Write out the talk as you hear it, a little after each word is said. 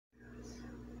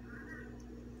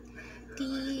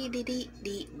Well,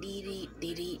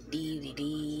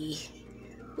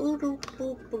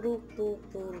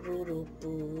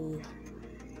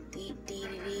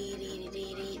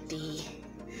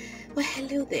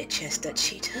 hello there, Chestnut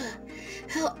Cheetah.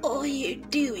 How are you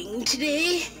doing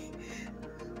today?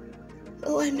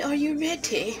 Oh, and are you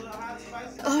ready?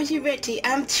 Are you ready?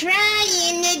 I'm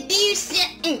trying to do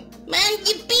something. Mind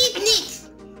your business.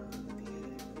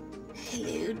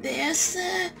 Hello there,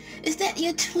 sir. Is that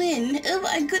your twin? Oh,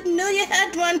 I couldn't know you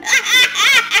had one.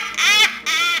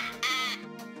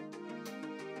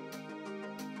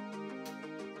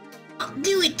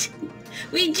 Do it.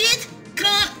 We just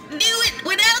can't do it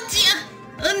without you.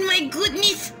 Oh my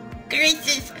goodness.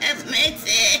 Gracious, have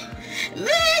mercy.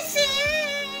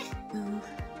 Mercy. Ooh,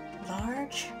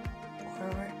 large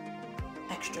or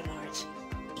extra large?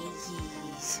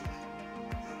 Yes.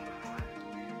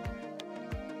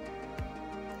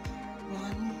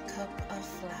 1 cup of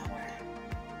flour.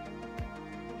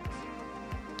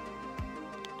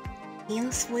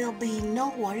 This will be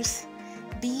Norse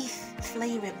beef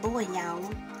flavored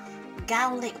bouillon,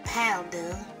 garlic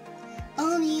powder,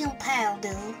 onion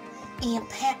powder, and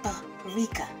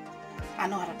paprika. I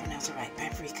know how to pronounce it right,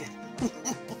 paprika. Look,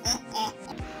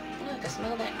 I can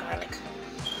smell that garlic.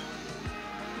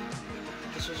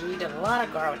 Guess you need a lot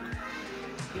of garlic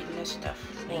eating this stuff.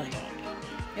 Boy,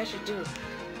 yes you do.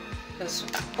 Cause,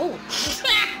 oh,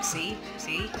 see,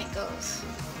 it goes.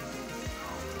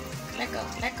 Let go.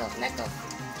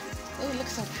 Oh, it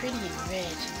looks so pretty and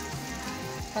red.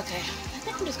 Okay, I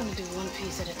think I'm just gonna do one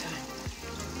piece at a time.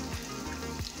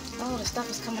 Oh, the stuff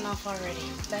is coming off already.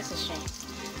 That's a shame.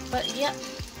 But yep,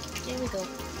 here we go.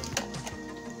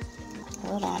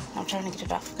 Hold on, I'm trying to get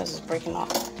it off because it's breaking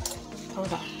off.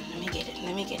 Hold on, let me get it.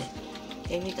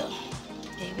 Here we go.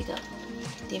 There we go.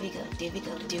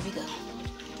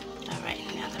 Alright,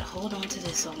 now I gotta hold on to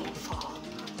this so I won't fall.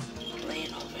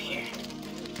 Laying over here.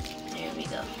 There we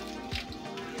go.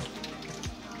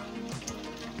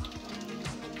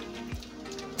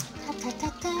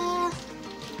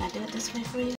 Now do it this way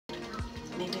for you.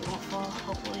 Maybe it won't fall.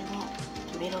 Hopefully it won't.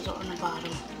 Tomatoes are on the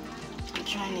bottom. I'm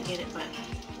trying to get it, but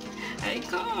I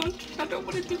can't. I don't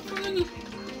want it to fall.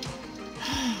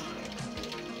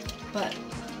 But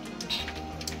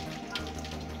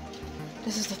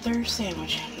this is the third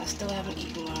sandwich. I still haven't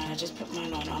eaten one. I just put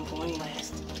mine on. I'm going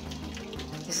last.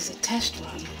 This is a test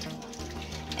run.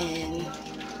 And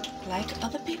like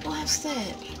other people have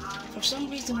said, for some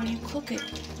reason when you cook it,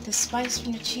 the spice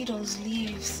from the Cheetos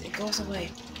leaves, it goes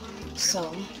away.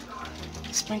 So,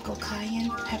 sprinkle cayenne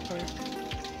pepper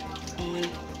on the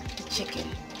chicken.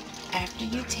 After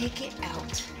you take it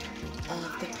out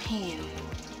of the pan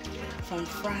from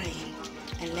frying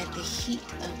and let the heat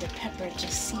of the pepper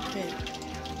just seep in,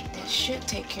 that should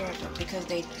take care of it because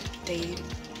the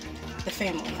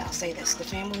family, I'll say this, the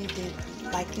family did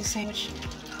like this sandwich,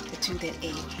 the two that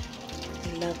ate.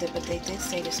 They loved it, but they did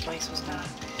say the spice was gone.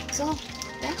 So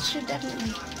that should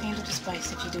definitely handle the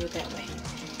spice if you do it that way.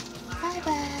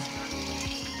 Bye-bye.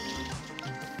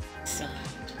 So,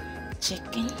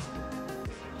 chicken,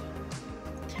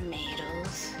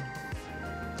 tomatoes,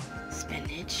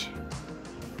 spinach,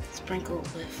 sprinkled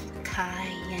with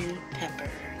cayenne pepper.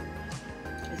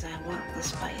 Because I want the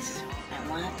spice. I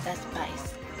want the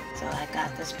spice. So I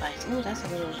got the spice. Ooh, that's a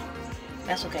little...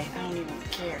 That's okay. I don't even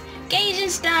care. Cajun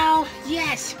style!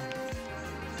 Yes!